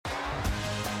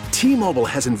T-Mobile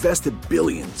has invested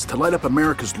billions to light up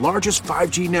America's largest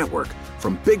 5G network,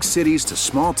 from big cities to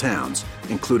small towns,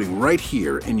 including right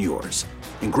here in yours.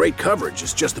 And great coverage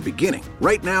is just the beginning.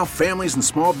 Right now, families and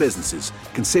small businesses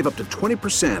can save up to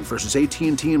 20% versus AT&T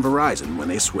and Verizon when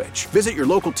they switch. Visit your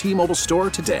local T-Mobile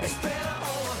store today.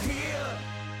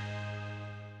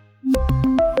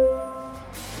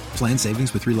 Plan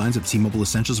savings with 3 lines of T-Mobile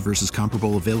Essentials versus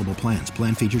comparable available plans.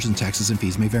 Plan features and taxes and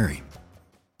fees may vary.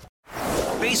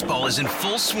 Baseball is in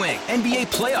full swing. NBA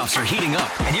playoffs are heating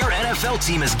up, and your NFL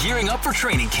team is gearing up for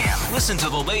training camp. Listen to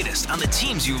the latest on the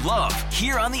teams you love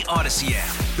here on the Odyssey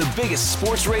app. The biggest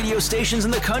sports radio stations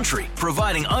in the country,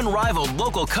 providing unrivaled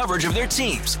local coverage of their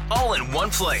teams, all in one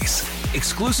place.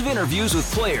 Exclusive interviews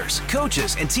with players,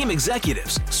 coaches, and team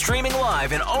executives, streaming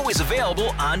live and always available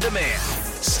on demand.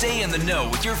 Stay in the know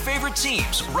with your favorite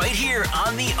teams right here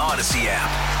on the Odyssey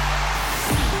app.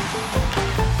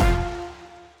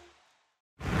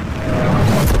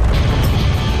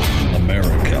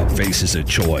 America faces a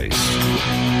choice.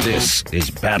 This is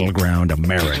Battleground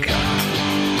America.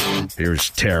 Here's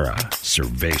Tara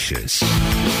Servatius.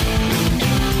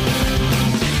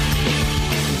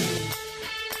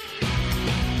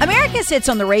 America sits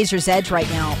on the razor's edge right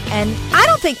now, and I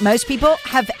don't think most people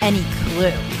have any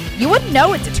clue. You wouldn't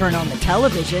know it to turn on the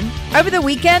television. Over the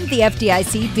weekend, the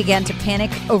FDIC began to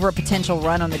panic over a potential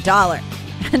run on the dollar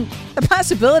and the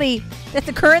possibility that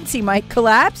the currency might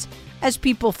collapse as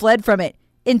people fled from it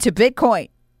into Bitcoin.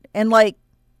 And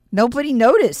nobody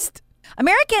noticed.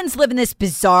 Americans live in this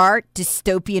bizarre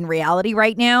dystopian reality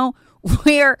right now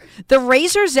where the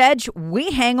razor's edge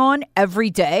we hang on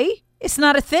every day is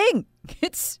not a thing.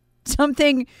 It's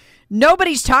something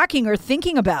nobody's talking or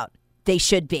thinking about. They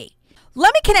should be.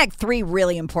 Let me connect 3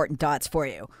 really important dots for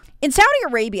you. In Saudi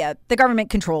Arabia, the government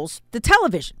controls the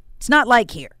television. It's not like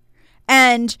here.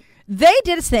 And they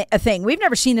did a thing we've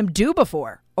never seen them do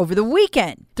before over the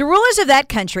weekend. The rulers of that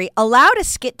country allowed a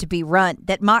skit to be run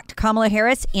that mocked Kamala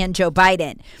Harris and Joe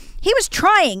Biden. He was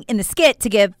trying in the skit to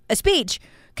give a speech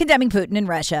condemning Putin and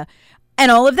Russia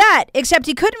and all of that, except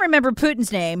he couldn't remember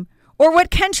Putin's name or what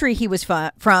country he was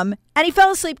from, and he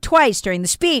fell asleep twice during the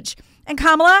speech. And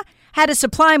Kamala had to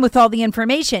supply him with all the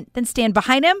information, then stand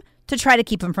behind him to try to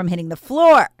keep him from hitting the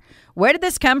floor. Where did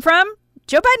this come from?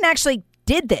 Joe Biden actually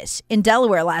did this in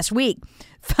Delaware last week.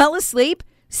 Fell asleep,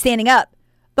 standing up.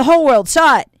 The whole world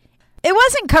saw it. It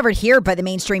wasn't covered here by the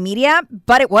mainstream media,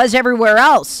 but it was everywhere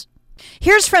else.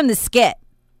 Here's from the skit.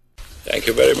 Thank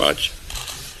you very much.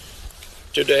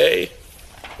 Today,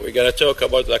 we're going to talk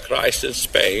about the crisis in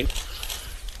Spain.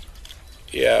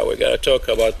 Yeah, we're going to talk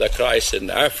about the crisis in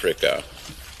Africa.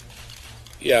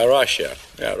 Russia.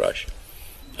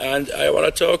 And I want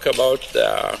to talk about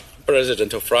the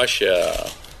president of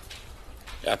Russia,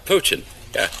 Putin.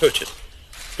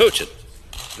 Putin,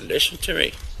 listen to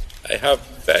me. I have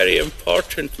very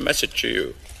important message to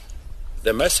you.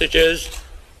 The message is,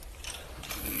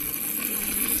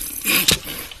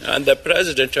 and the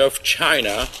president of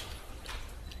China,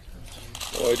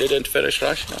 I didn't finish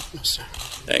Russia. Yes, sir.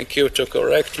 Thank you to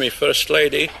correct me, First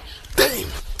Lady. Damn.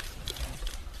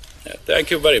 Thank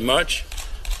you very much.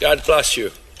 God bless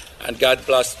you. And God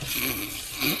bless.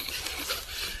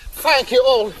 Thank you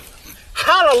all.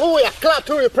 Hallelujah. Clap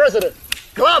to your president.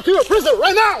 Clap to your president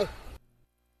right now.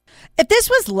 If this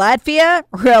was Latvia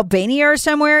or Albania or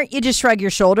somewhere, you just shrug your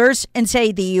shoulders and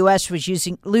say the U.S. was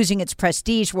losing its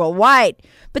prestige worldwide.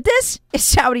 But this is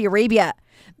Saudi Arabia.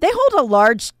 They hold a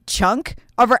large chunk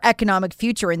of our economic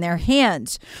future in their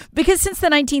hands because since the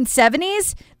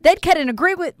 1970s, they'd cut an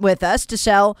agreement with us to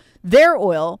sell their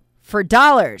oil for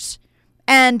dollars.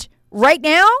 And right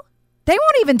now, they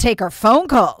won't even take our phone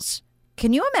calls.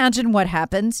 Can you imagine what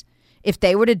happens if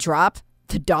they were to drop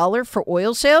the dollar for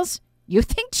oil sales? You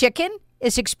think chicken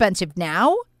is expensive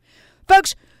now?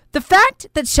 Folks, the fact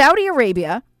that Saudi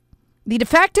Arabia, the de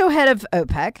facto head of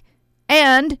OPEC,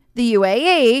 and the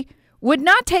UAE would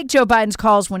not take Joe Biden's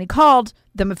calls when he called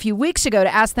them a few weeks ago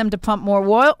to ask them to pump more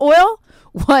oil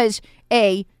was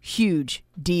a huge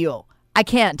deal. I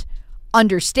can't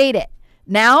understate it.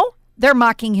 Now they're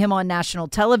mocking him on national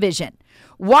television.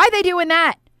 Why are they doing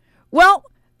that? Well,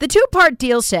 the 2-part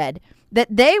deal said that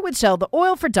they would sell the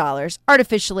oil for dollars,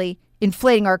 artificially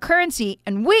inflating our currency,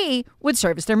 and we would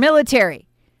service their military.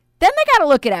 Then they got to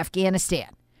look at Afghanistan.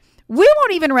 We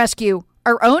won't even rescue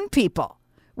our own people.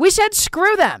 We said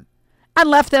screw them and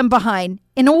left them behind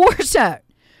in a war zone.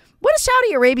 What does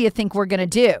Saudi Arabia think we're going to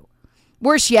do?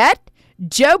 Worse yet,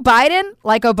 Joe Biden,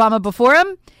 like Obama before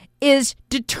him, is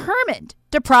determined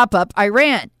to prop up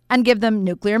Iran and give them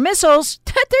nuclear missiles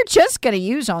that they're just going to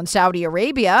use on Saudi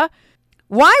Arabia.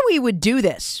 Why we would do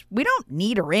this? We don't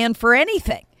need Iran for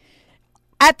anything.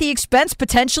 at the expense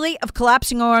potentially of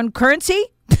collapsing our own currency?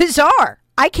 Bizarre.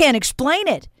 I can't explain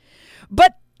it.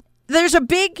 But there's a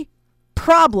big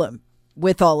problem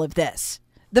with all of this.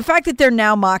 The fact that they're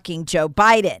now mocking Joe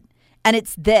Biden. And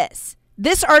it's this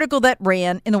article that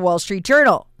ran in the Wall Street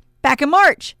Journal back in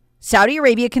March. Saudi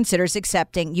Arabia considers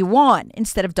accepting yuan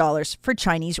instead of dollars for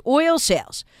Chinese oil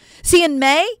sales. See, in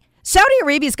May, Saudi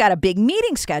Arabia's got a big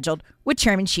meeting scheduled with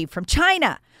Chairman Xi from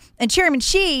China. And Chairman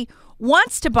Xi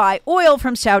wants to buy oil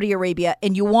from Saudi Arabia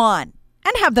in yuan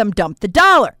and have them dump the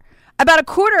dollar. About a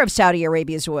quarter of Saudi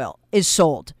Arabia's oil is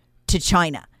sold to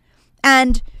China.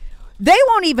 And they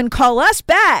won't even call us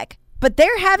back, but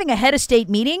they're having a head of state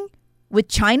meeting with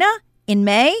China in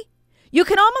May. You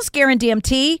can almost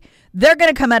guarantee they're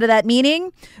going to come out of that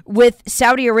meeting with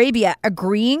Saudi Arabia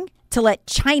agreeing to let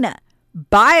China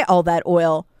buy all that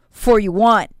oil for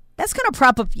yuan. That's going to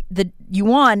prop up the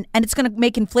yuan, and it's going to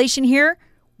make inflation here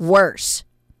worse.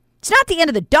 It's not the end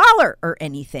of the dollar or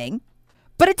anything,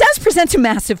 but it does present a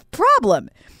massive problem.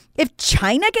 If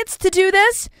China gets to do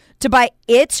this, to buy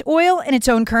its oil in its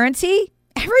own currency,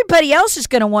 everybody else is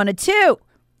going to want it too.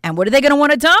 And what are they going to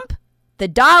want to dump? The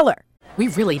dollar. We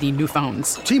really need new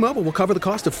phones. T-Mobile will cover the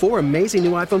cost of 4 amazing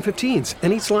new iPhone 15s,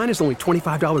 and each line is only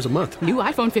 $25 a month. New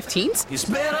iPhone 15s? It's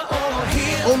better over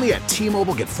here. Only at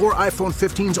T-Mobile, get 4 iPhone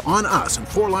 15s on us and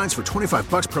 4 lines for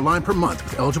 $25 per line per month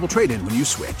with eligible trade-in when you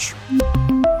switch.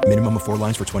 Minimum of 4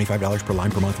 lines for $25 per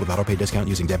line per month with autopay discount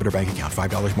using debit or bank account.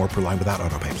 $5 more per line without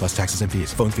autopay, plus taxes and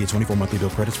fees. Phone fee at 24 monthly bill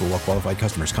credits for well-qualified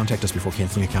customers. Contact us before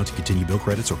canceling account to continue bill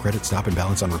credits or credit stop and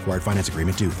balance on required finance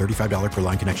agreement due. $35 per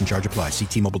line connection charge applies. See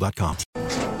T-Mobile.com.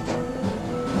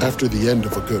 After the end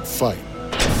of a good fight,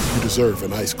 you deserve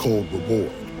an ice-cold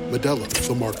reward. Modelo is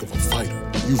the mark of a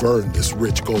fighter. You've earned this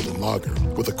rich golden lager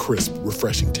with a crisp,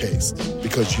 refreshing taste.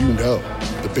 Because you know,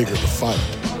 the bigger the fight,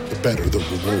 the better the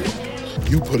reward.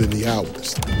 You put in the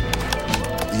hours,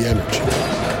 the energy,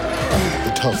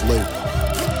 the tough labor.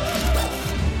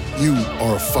 You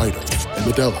are a fighter, and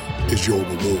Modelo is your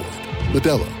reward.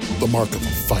 Modelo, the mark of a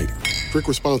fighter. Drink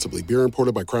responsibly. Beer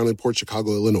imported by Crown Imports,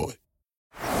 Chicago, Illinois.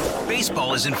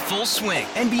 Baseball is in full swing.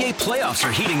 NBA playoffs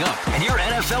are heating up, and your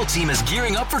NFL team is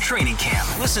gearing up for training camp.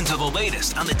 Listen to the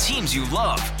latest on the teams you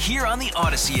love here on the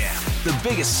Odyssey app. The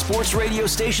biggest sports radio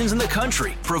stations in the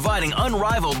country, providing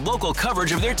unrivaled local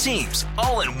coverage of their teams,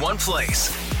 all in one place.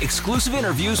 Exclusive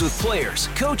interviews with players,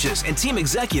 coaches, and team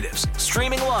executives,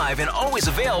 streaming live and always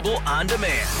available on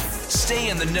demand. Stay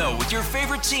in the know with your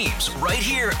favorite teams right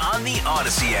here on the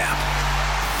Odyssey app.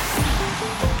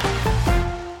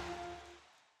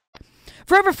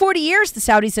 For over 40 years, the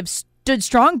Saudis have stood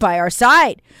strong by our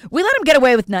side. We let them get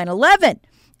away with 9/11.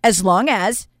 As long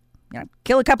as,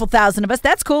 kill a couple thousand of us,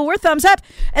 that's cool, we're thumbs up.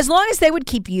 As long as they would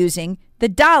keep using the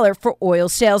dollar for oil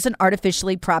sales and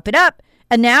artificially prop it up.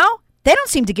 And now, they don't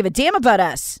seem to give a damn about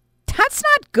us. That's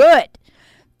not good.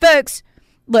 Folks,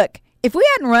 look, if we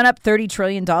hadn't run up $30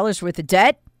 trillion worth of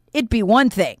debt, it'd be one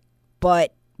thing.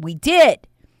 But we did.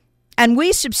 And we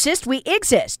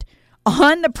exist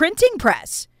on the printing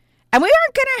press. And we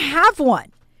aren't going to have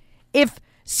one if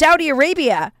Saudi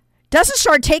Arabia doesn't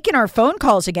start taking our phone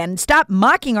calls again and stop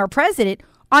mocking our president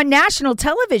on national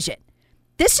television.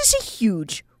 This is a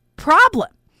huge problem,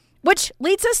 which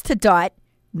leads us to dot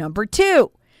number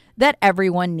 2, that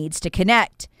everyone needs to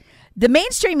connect. The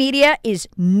mainstream media is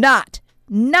not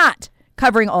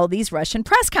covering all these Russian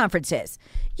press conferences.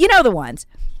 You know, the ones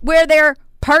where they're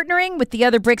partnering with the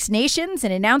other BRICS nations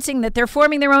and announcing that they're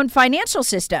forming their own financial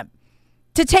system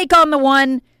to take on the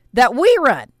one that we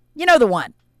run. You know, the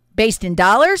one based in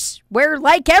dollars, where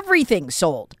like everything's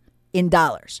sold in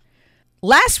dollars.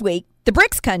 Last week, the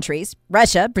BRICS countries,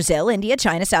 Russia, Brazil, India,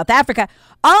 China, South Africa,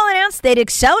 all announced they'd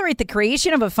accelerate the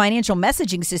creation of a financial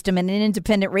messaging system and an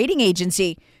independent rating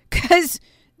agency because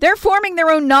they're forming their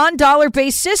own non-dollar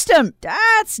based system.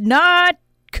 That's not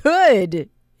good.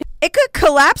 It could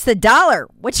collapse the dollar,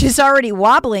 which is already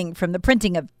wobbling from the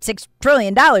printing of $6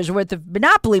 trillion worth of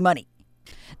monopoly money.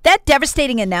 That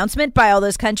devastating announcement by all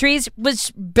those countries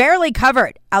was barely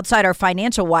covered outside our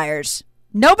financial wires.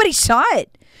 Nobody saw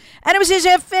it. And it was as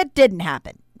if it didn't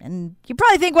happen. And you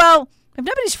probably think, well, if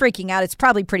nobody's freaking out, it's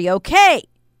probably pretty okay.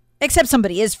 Except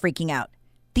somebody is freaking out.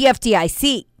 The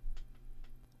FDIC.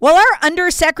 While our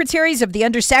undersecretaries of the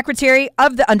undersecretary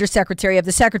of the undersecretary of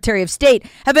the Secretary of State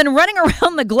have been running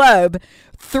around the globe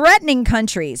threatening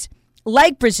countries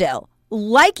like Brazil,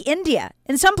 like India,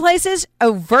 in some places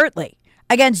overtly,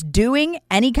 against doing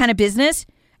any kind of business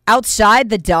outside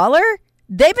the dollar,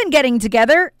 they've been getting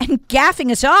together and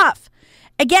gaffing us off.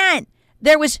 Again,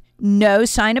 there was no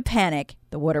sign of panic.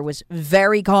 The water was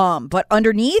very calm, but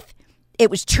underneath, it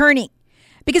was churning.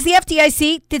 Because the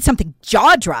FDIC did something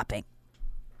jaw-dropping.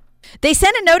 They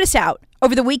sent a notice out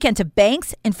over the weekend to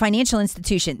banks and financial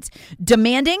institutions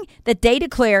demanding that they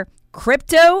declare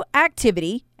crypto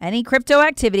activity, any crypto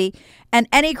activity, and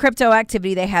any crypto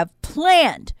activity they have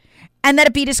planned, and that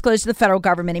it be disclosed to the federal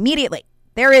government immediately.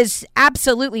 There is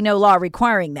absolutely no law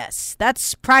requiring this.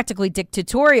 That's practically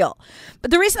dictatorial. But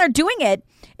the reason they're doing it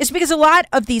is because a lot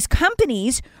of these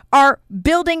companies are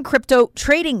building crypto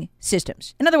trading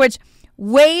systems. In other words,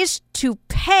 ways to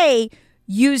pay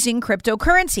using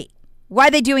cryptocurrency. Why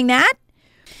are they doing that?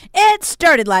 It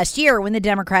started last year when the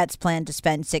Democrats planned to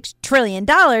spend $6 trillion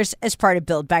as part of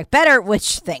Build Back Better,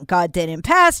 which thank God didn't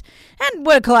pass and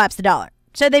would have collapsed the dollar.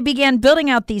 So they began building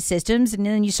out these systems, and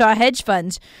then you saw hedge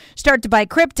funds start to buy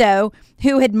crypto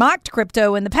who had mocked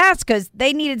crypto in the past because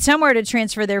they needed somewhere to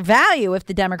transfer their value if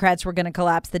the Democrats were going to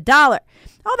collapse the dollar.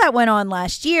 All that went on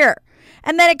last year.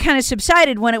 And then it kind of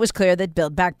subsided when it was clear that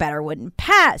Build Back Better wouldn't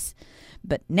pass.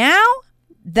 But now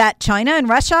that China and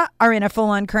Russia are in a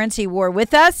full-on currency war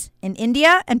with us, and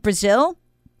India and Brazil,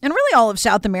 and really all of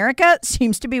South America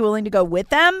seems to be willing to go with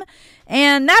them,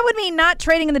 and that would mean not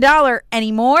trading in the dollar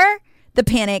anymore. The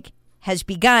panic has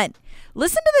begun.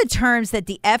 Listen to the terms that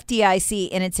the FDIC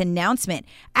in its announcement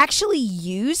actually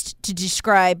used to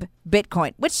describe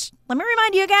Bitcoin, which, let me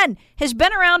remind you again, has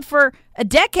been around for a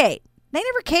decade. They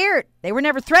never cared. They were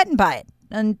never threatened by it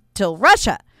until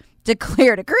Russia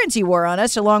declared a currency war on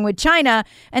us along with China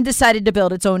and decided to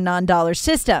build its own non-dollar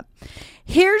system.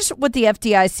 Here's what the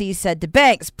FDIC said to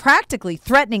banks, practically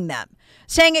threatening them,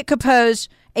 saying it could pose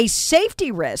a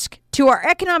safety risk to our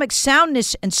economic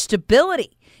soundness and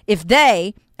stability if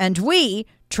they and we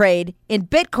trade in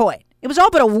Bitcoin. It was all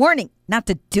but a warning not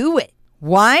to do it.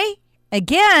 Why?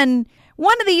 Again,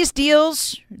 one of these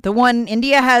deals, the one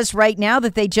India has right now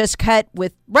that they just cut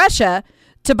with Russia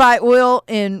to buy oil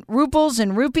in rubles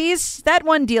and rupees, that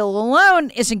one deal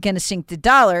alone isn't going to sink the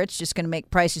dollar. It's just going to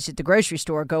make prices at the grocery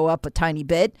store go up a tiny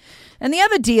bit. And the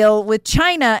other deal with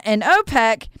China and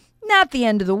OPEC, not the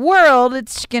end of the world.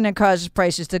 It's going to cause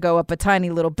prices to go up a tiny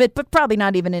little bit, but probably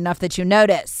not even enough that you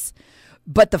notice.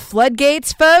 But the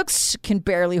floodgates, folks, can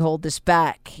barely hold this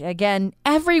back. Again,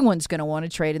 everyone's going to want to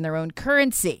trade in their own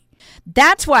currency.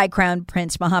 That's why Crown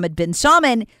Prince Mohammed bin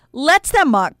Salman lets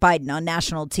them mock Biden on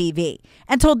national TV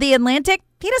and told The Atlantic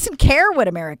he doesn't care what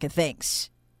America thinks.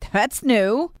 That's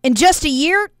new. In just a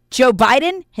year, Joe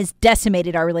Biden has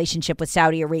decimated our relationship with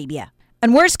Saudi Arabia.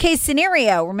 And worst case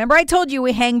scenario, remember I told you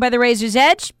we hang by the razor's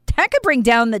edge? That could bring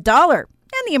down the dollar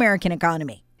and the American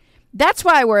economy. That's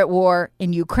why we're at war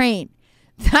in Ukraine.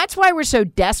 That's why we're so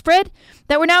desperate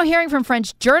that we're now hearing from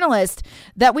French journalists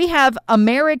that we have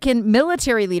American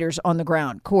military leaders on the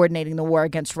ground coordinating the war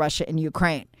against Russia and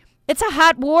Ukraine. It's a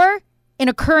hot war in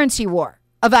a currency war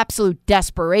of absolute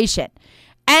desperation.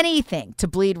 Anything to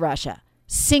bleed Russia,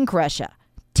 sink Russia,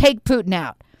 take Putin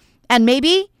out, and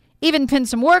maybe even pin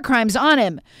some war crimes on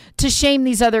him to shame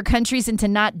these other countries into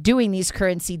not doing these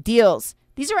currency deals.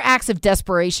 These are acts of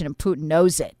desperation, and Putin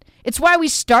knows it. It's why we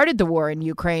started the war in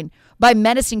Ukraine, by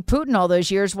menacing Putin all those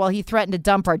years while he threatened to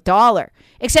dump our dollar.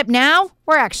 Except now,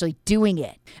 we're actually doing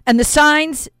it. And the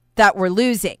signs that we're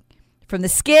losing, from the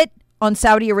skit on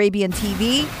Saudi Arabian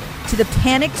TV to the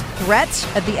panicked threats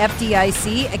of the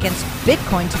FDIC against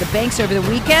Bitcoin to the banks over the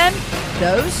weekend,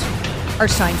 those are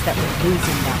signs that we're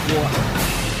losing that war.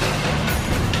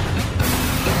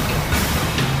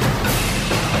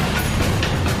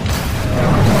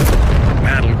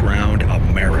 Battleground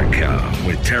America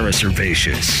with Tara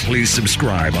Servatius. Please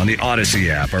subscribe on the Odyssey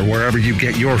app or wherever you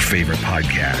get your favorite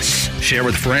podcasts. Share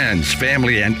with friends,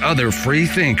 family, and other free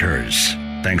thinkers.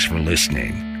 Thanks for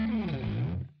listening.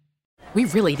 We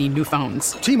really need new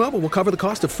phones. T-Mobile will cover the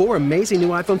cost of 4 amazing new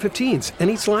iPhone 15s, and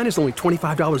each line is only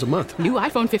 $25 a month. New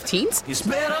iPhone 15s? It's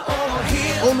better over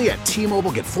here. Only at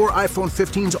T-Mobile, get 4 iPhone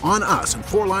 15s on us and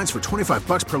 4 lines for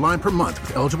 $25 per line per month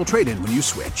with eligible trade-in when you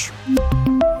switch.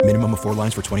 Minimum of 4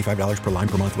 lines for $25 per line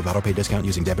per month with autopay discount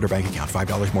using debit or bank account.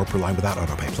 $5 more per line without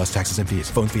autopay, plus taxes and fees.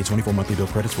 Phone fee at 24 monthly bill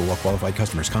credits for well-qualified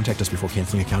customers. Contact us before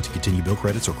canceling account to continue bill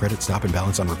credits or credit stop and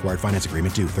balance on required finance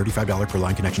agreement due. $35 per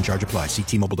line connection charge applies. See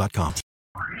T-Mobile.com.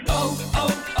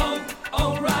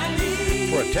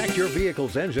 O'Reilly. Protect your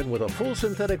vehicle's engine with a full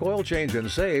synthetic oil change and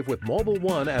save with Mobil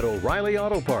 1 at O'Reilly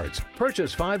Auto Parts.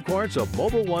 Purchase 5 quarts of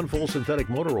Mobil 1 full synthetic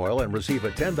motor oil and receive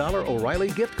a $10 O'Reilly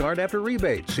gift card after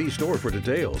rebate. See store for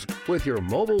details. With your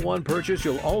Mobil 1 purchase,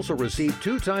 you'll also receive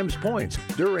 2 times points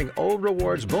during Old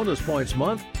Rewards Bonus Points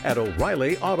Month at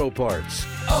O'Reilly Auto Parts.